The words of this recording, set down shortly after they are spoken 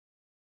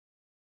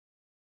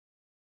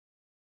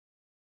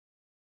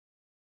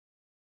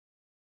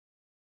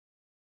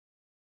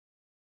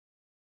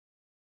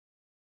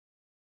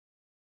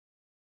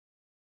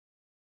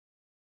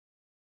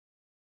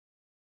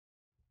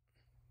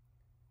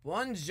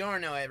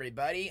Buongiorno,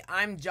 everybody.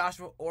 I'm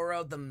Joshua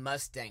Orro, the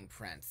Mustang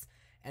Prince,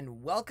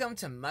 and welcome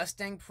to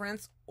Mustang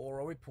Prince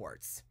Orro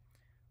Reports.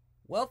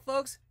 Well,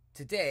 folks,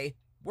 today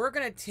we're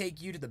going to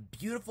take you to the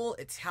beautiful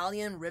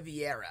Italian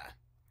Riviera.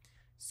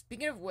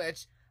 Speaking of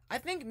which, I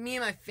think me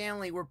and my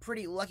family were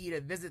pretty lucky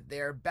to visit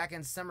there back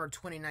in summer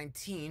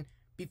 2019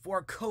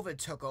 before COVID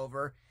took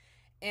over,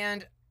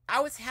 and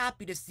I was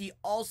happy to see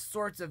all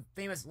sorts of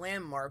famous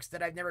landmarks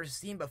that I've never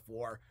seen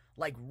before,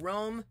 like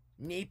Rome,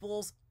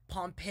 Naples,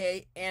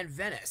 Pompeii, and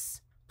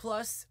Venice.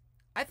 Plus,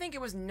 I think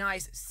it was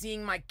nice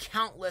seeing my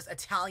countless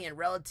Italian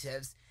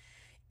relatives,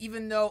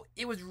 even though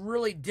it was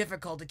really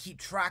difficult to keep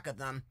track of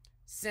them,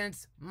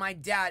 since my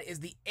dad is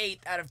the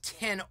 8th out of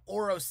 10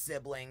 Orro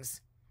siblings.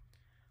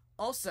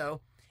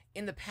 Also,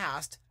 in the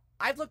past,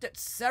 I've looked at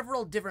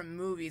several different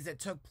movies that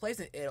took place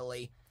in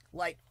Italy,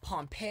 like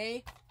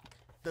Pompeii,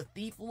 The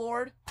Thief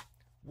Lord,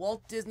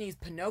 Walt Disney's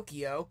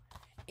Pinocchio,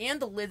 and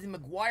the Lizzie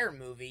McGuire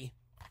movie.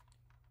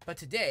 But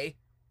today,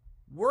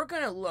 we're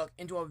going to look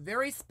into a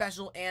very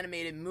special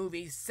animated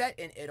movie set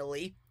in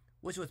Italy,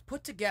 which was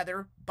put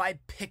together by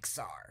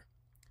Pixar.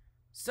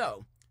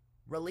 So,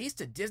 released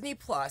to Disney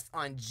Plus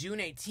on June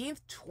 18th,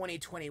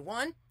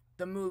 2021,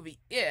 the movie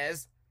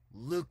is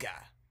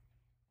Luca.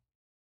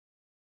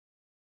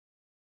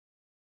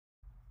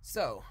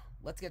 So,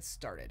 let's get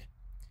started.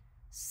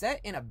 Set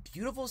in a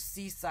beautiful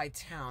seaside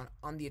town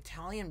on the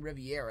Italian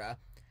Riviera,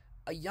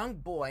 a young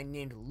boy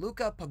named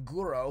Luca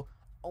Paguro,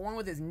 along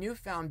with his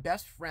newfound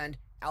best friend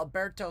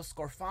Alberto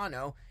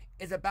Scorfano,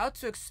 is about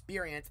to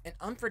experience an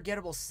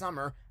unforgettable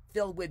summer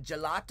filled with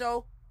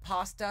gelato,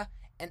 pasta,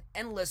 and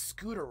endless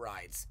scooter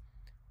rides.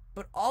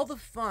 But all the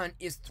fun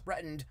is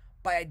threatened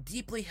by a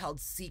deeply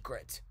held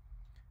secret.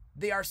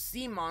 They are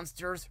sea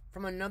monsters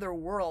from another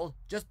world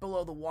just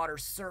below the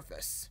water's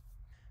surface.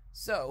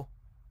 So,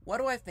 what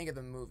do I think of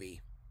the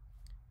movie?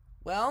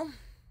 Well,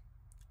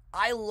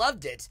 I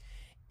loved it.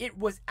 It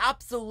was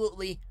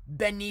absolutely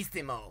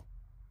benissimo.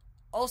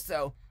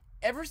 Also,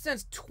 ever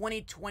since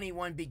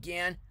 2021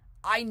 began,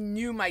 I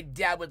knew my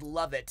dad would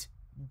love it,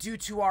 due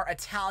to our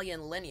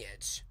Italian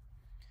lineage.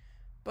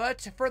 But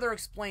to further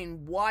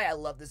explain why I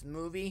love this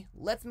movie,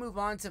 let's move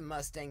on to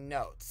Mustang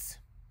notes.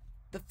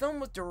 The film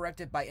was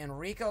directed by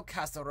Enrico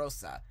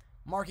Casarosa,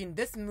 marking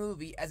this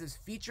movie as his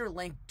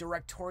feature-length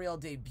directorial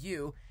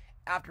debut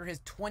after his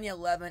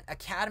 2011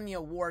 Academy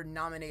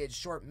Award-nominated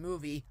short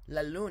movie,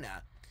 La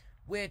Luna,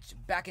 which,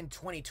 back in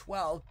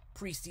 2012,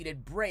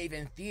 preceded Brave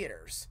in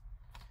theaters.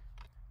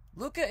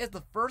 Luca is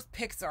the first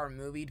Pixar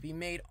movie to be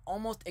made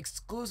almost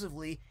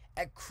exclusively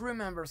at crew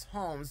members'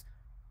 homes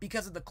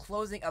because of the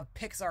closing of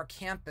Pixar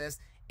campus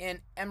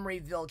in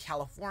Emeryville,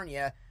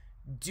 California,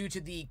 due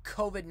to the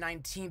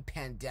COVID-19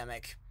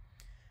 pandemic.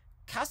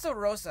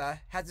 Casarosa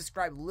has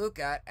described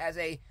Luca as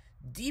a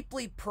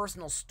deeply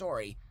personal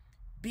story,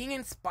 being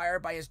inspired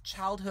by his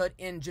childhood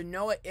in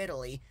Genoa,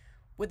 Italy,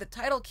 with the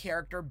title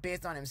character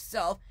based on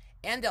himself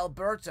and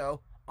Alberto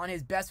on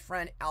his best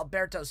friend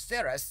Alberto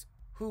Ceres,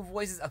 who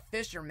voices a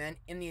fisherman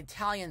in the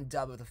Italian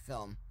dub of the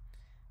film.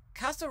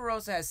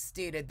 Casarosa has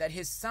stated that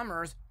his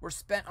summers were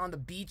spent on the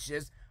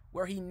beaches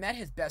where he met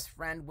his best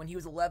friend when he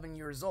was 11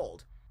 years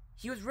old.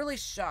 He was really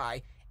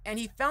shy, and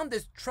he found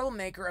this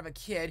troublemaker of a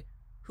kid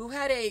who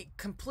had a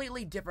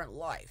completely different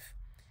life.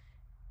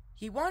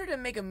 He wanted to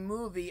make a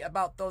movie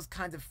about those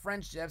kinds of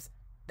friendships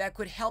that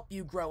could help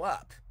you grow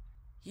up.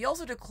 He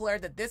also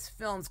declared that this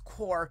film's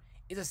core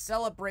is a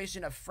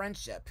celebration of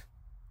friendship.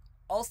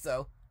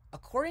 Also,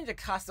 according to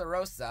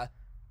Casarosa,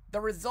 the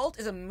result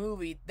is a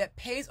movie that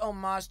pays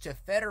homage to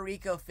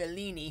Federico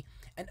Fellini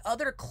and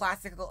other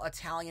classical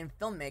Italian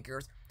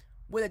filmmakers,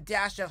 with a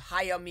dash of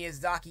Hayao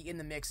Miyazaki in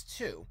the mix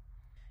too.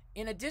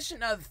 In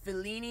addition of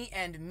Fellini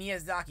and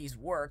Miyazaki's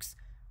works,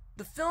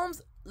 the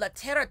films La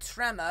Terra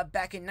Trema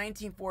back in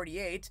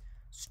 1948,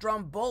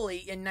 Stromboli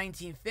in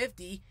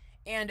 1950,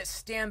 and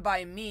Stand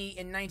By Me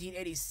in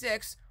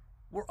 1986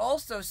 were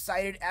also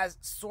cited as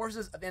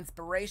sources of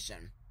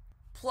inspiration.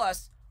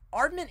 Plus,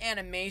 Aardman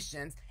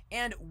Animations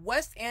and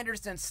Wes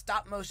Anderson's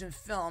stop-motion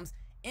films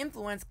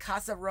influenced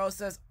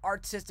Casarosa's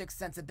artistic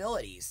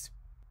sensibilities.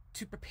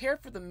 To prepare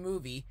for the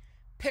movie,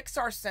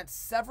 Pixar sent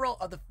several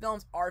of the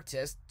film's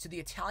artists to the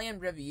Italian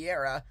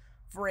Riviera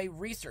for a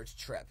research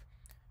trip,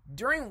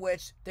 during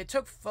which they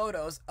took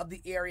photos of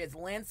the area's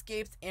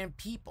landscapes and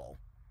people.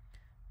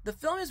 The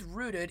film is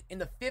rooted in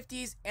the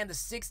 50s and the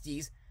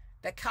 60s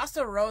that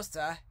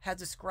Casarosa has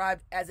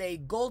described as a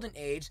golden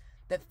age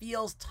that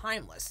feels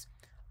timeless,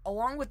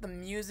 along with the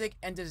music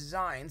and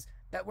designs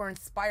that were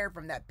inspired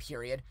from that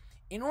period,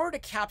 in order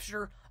to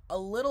capture a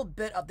little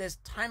bit of this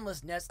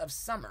timelessness of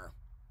summer.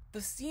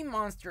 The sea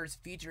monsters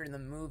featured in the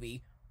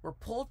movie were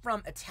pulled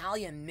from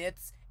Italian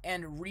myths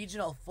and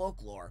regional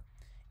folklore,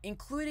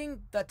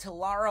 including the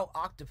Tellaro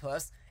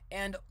octopus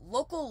and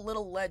local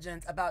little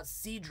legends about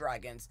sea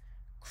dragons,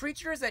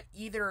 creatures that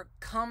either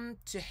come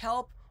to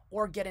help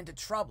or get into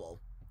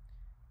trouble.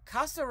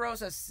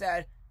 Casarosa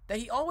said that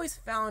he always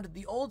found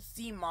the old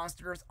sea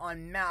monsters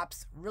on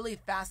maps really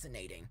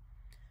fascinating.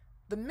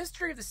 The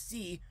mystery of the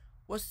sea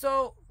was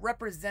so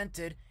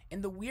represented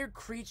in the weird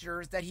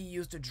creatures that he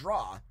used to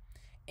draw,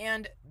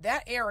 and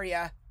that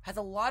area has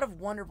a lot of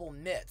wonderful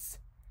myths.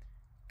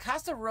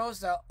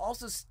 Casarosa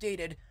also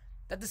stated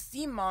that the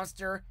sea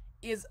monster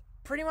is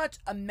pretty much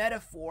a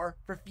metaphor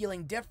for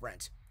feeling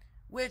different,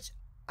 which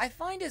I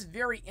find is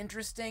very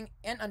interesting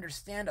and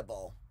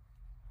understandable.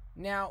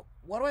 Now,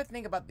 what do I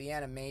think about the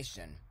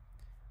animation?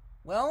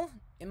 Well,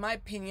 in my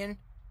opinion,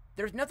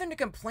 there's nothing to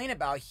complain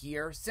about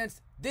here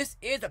since this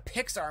is a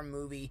Pixar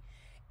movie,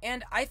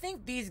 and I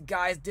think these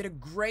guys did a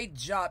great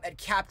job at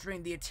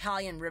capturing the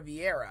Italian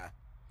Riviera.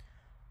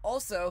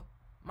 Also,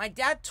 my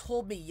dad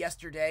told me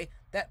yesterday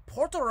that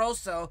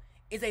Portorosso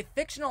is a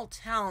fictional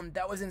town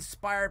that was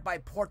inspired by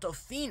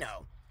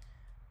Portofino.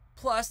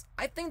 Plus,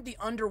 I think the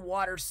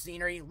underwater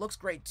scenery looks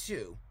great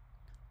too.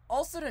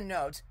 Also to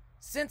note,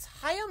 since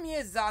Hayao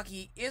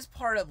Miyazaki is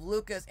part of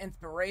Luca's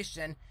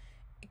inspiration,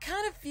 it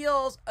kind of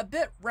feels a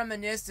bit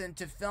reminiscent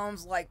to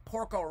films like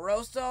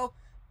Portorosso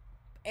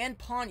and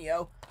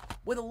Ponyo,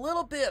 with a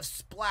little bit of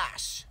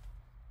splash.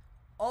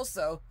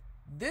 Also,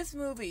 this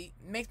movie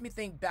makes me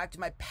think back to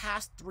my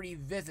past 3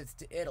 visits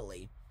to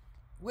Italy,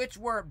 which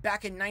were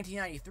back in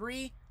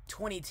 1993,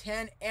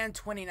 2010, and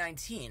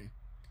 2019.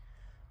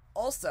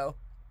 Also,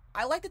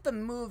 I like that the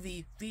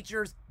movie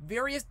features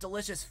various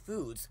delicious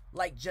foods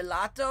like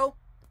gelato,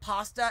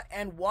 pasta,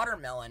 and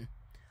watermelon,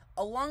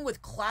 along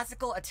with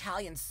classical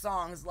Italian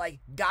songs like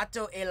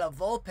Gatto e la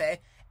Volpe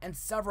and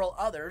several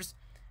others.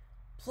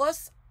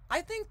 Plus,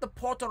 I think the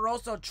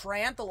Portorosso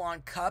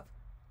Triathlon Cup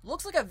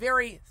looks like a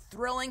very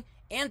thrilling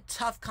and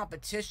tough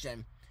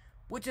competition,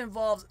 which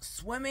involves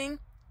swimming,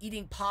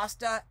 eating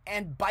pasta,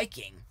 and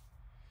biking.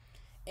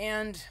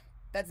 And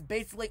that's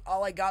basically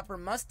all I got for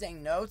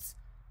Mustang notes,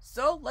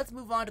 so let's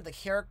move on to the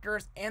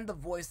characters and the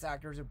voice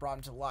actors who brought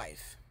him to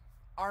life.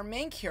 Our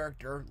main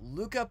character,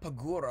 Luca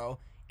Paguro,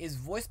 is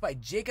voiced by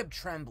Jacob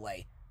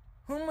Tremblay,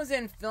 whom was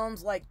in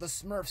films like The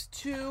Smurfs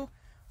 2,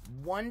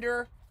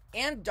 Wonder,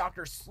 and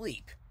Dr.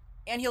 Sleep.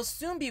 And he'll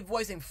soon be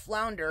voicing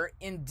Flounder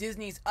in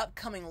Disney's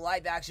upcoming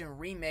live-action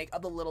remake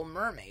of The Little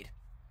Mermaid.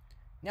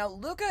 Now,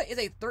 Luca is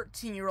a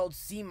 13-year-old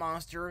sea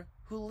monster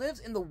who lives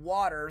in the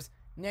waters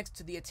next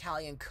to the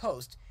Italian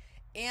coast,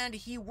 and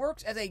he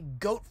works as a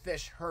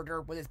goatfish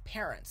herder with his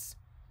parents.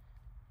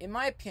 In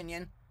my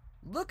opinion,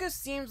 Luca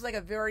seems like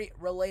a very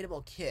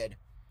relatable kid.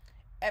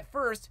 At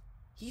first,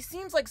 he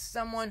seems like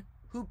someone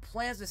who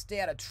plans to stay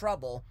out of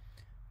trouble,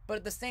 but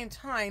at the same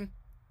time,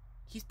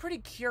 he's pretty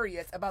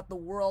curious about the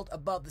world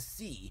above the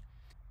sea,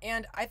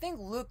 and I think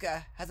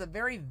Luca has a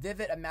very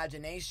vivid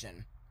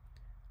imagination.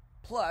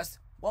 Plus,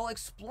 while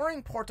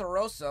exploring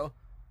Portorosso,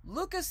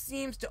 Luca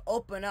seems to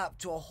open up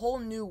to a whole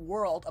new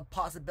world of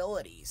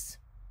possibilities.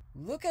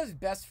 Luca's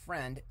best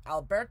friend,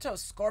 Alberto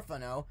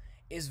Scorfano,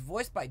 is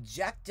voiced by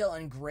Jack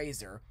Dylan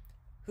Grazer,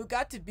 who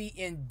got to be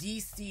in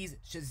DC's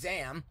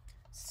Shazam,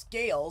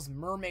 Scales,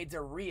 Mermaids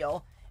Are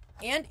Real,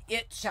 and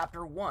It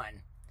Chapter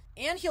 1.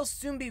 And he'll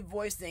soon be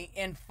voicing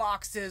in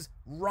Fox's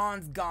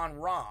Ron's Gone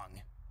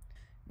Wrong.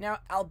 Now,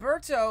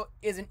 Alberto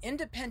is an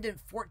independent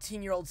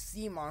 14-year-old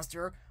sea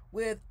monster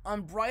with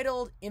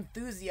unbridled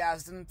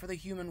enthusiasm for the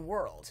human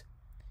world.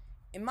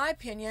 In my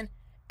opinion,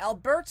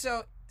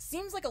 Alberto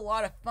seems like a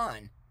lot of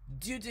fun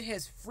due to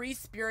his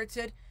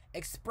free-spirited,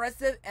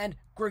 expressive, and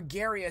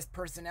gregarious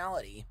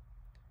personality.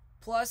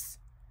 Plus,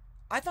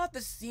 I thought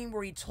the scene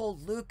where he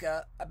told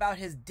Luca about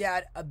his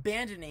dad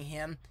abandoning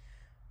him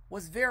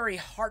was very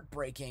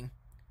heartbreaking.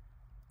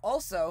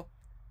 Also,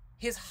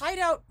 his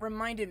hideout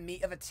reminded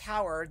me of a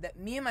tower that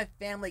me and my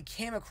family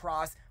came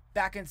across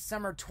back in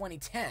summer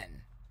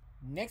 2010.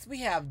 Next we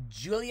have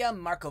Giulia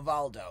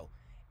Marcovaldo,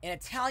 an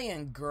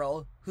Italian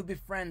girl who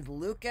befriends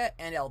Luca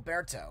and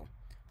Alberto,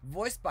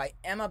 voiced by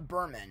Emma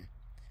Berman.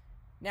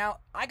 Now,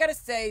 I gotta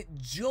say,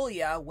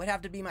 Giulia would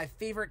have to be my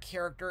favorite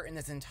character in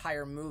this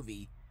entire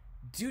movie,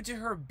 due to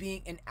her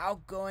being an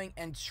outgoing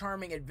and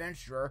charming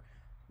adventurer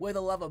with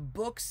a love of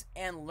books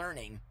and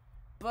learning.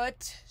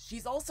 But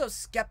she's also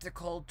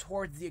skeptical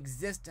towards the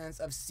existence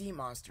of sea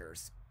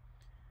monsters.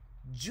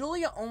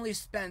 Giulia only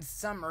spends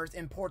summers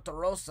in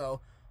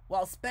Portorosso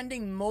while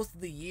spending most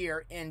of the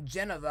year in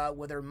Genova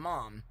with her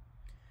mom.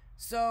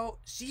 So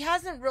she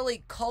hasn't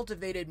really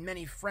cultivated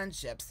many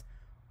friendships,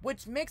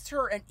 which makes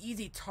her an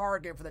easy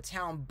target for the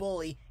town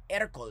bully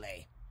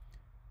Ercole.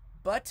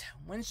 But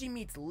when she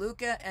meets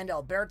Luca and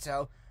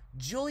Alberto,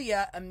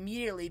 Giulia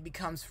immediately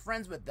becomes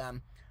friends with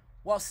them,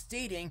 while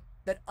stating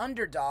that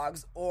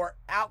underdogs or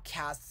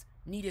outcasts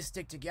need to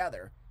stick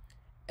together,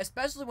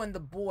 especially when the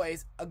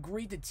boys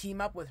agree to team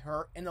up with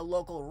her in the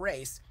local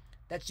race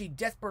that she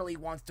desperately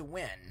wants to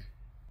win.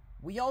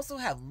 We also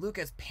have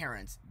Luca's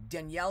parents,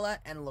 Daniela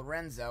and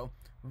Lorenzo,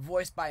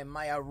 voiced by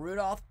Maya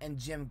Rudolph and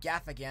Jim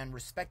Gaffigan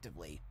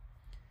respectively.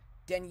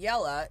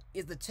 Daniela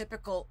is the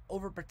typical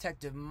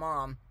overprotective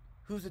mom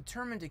who's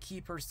determined to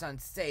keep her son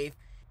safe,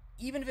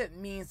 even if it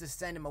means to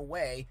send him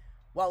away,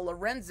 while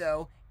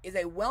Lorenzo is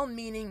a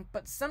well-meaning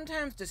but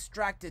sometimes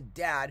distracted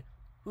dad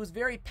who's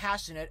very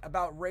passionate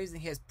about raising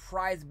his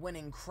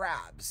prize-winning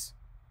crabs.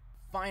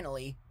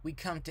 Finally, we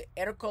come to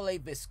Ercole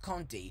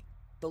Visconti,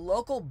 the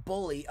local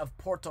bully of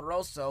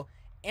Portorosso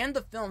and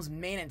the film's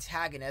main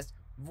antagonist,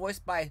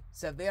 voiced by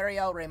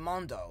Saverio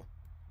Raimondo.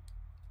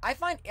 I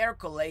find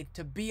Ercole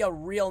to be a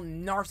real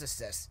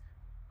narcissist,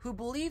 who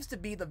believes to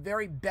be the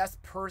very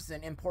best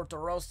person in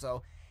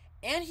Portorosso,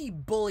 and he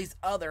bullies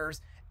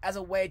others as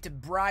a way to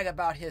brag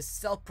about his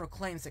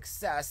self-proclaimed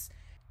success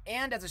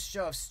and as a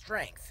show of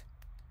strength.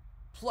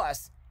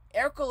 Plus,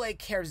 Ercole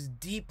cares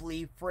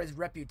deeply for his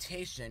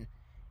reputation,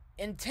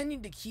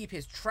 intending to keep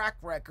his track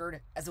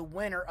record as a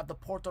winner of the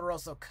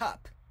Portorosso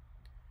Cup.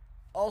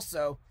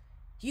 Also,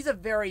 he's a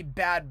very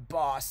bad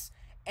boss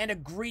and a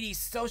greedy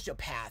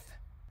sociopath.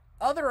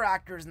 Other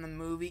actors in the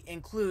movie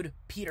include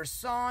Peter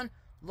Son,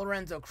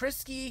 Lorenzo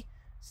Krisky,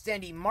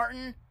 Sandy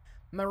Martin,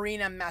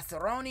 Marina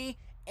Massaroni,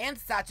 and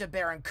Sacha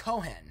Baron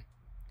Cohen.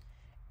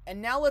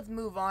 And now let's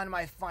move on to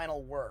my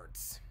final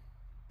words.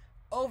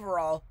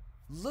 Overall,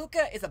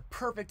 Luca is a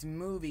perfect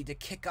movie to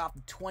kick off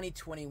the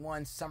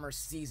 2021 summer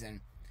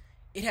season.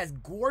 It has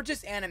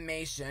gorgeous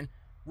animation,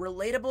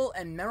 relatable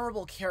and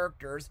memorable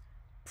characters,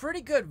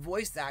 pretty good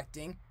voice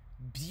acting,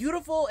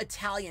 beautiful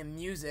Italian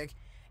music,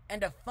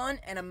 and a fun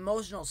and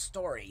emotional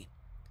story.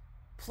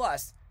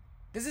 Plus,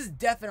 this is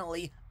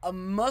definitely a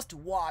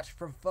must-watch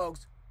for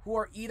folks who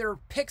are either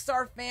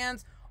Pixar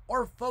fans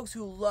or folks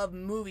who love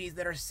movies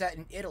that are set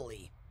in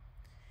Italy.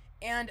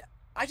 And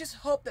I just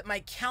hope that my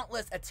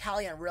countless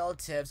Italian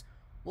relatives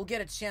will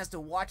get a chance to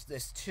watch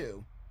this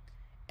too.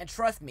 And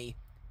trust me,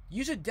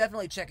 you should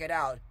definitely check it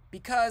out,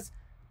 because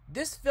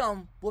this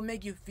film will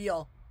make you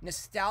feel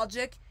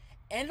nostalgic,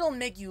 and it'll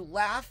make you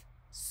laugh,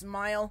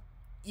 smile,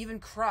 even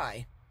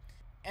cry.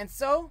 And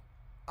so,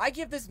 I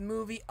give this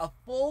movie a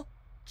full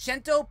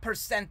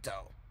 100%.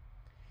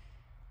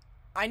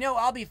 I know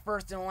I'll be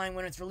first in line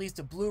when it's released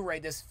to Blu-ray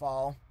this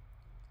fall.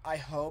 I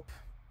hope.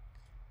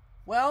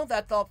 Well,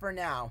 that's all for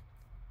now.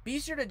 Be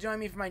sure to join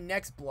me for my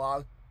next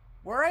blog,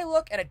 where I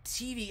look at a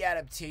TV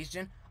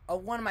adaptation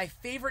of one of my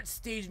favorite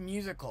stage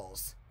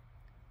musicals,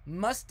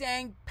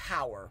 Mustang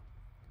Power.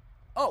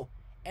 Oh,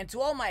 and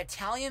to all my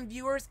Italian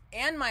viewers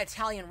and my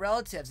Italian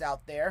relatives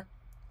out there,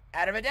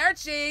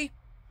 arrivederci!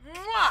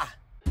 Mwah!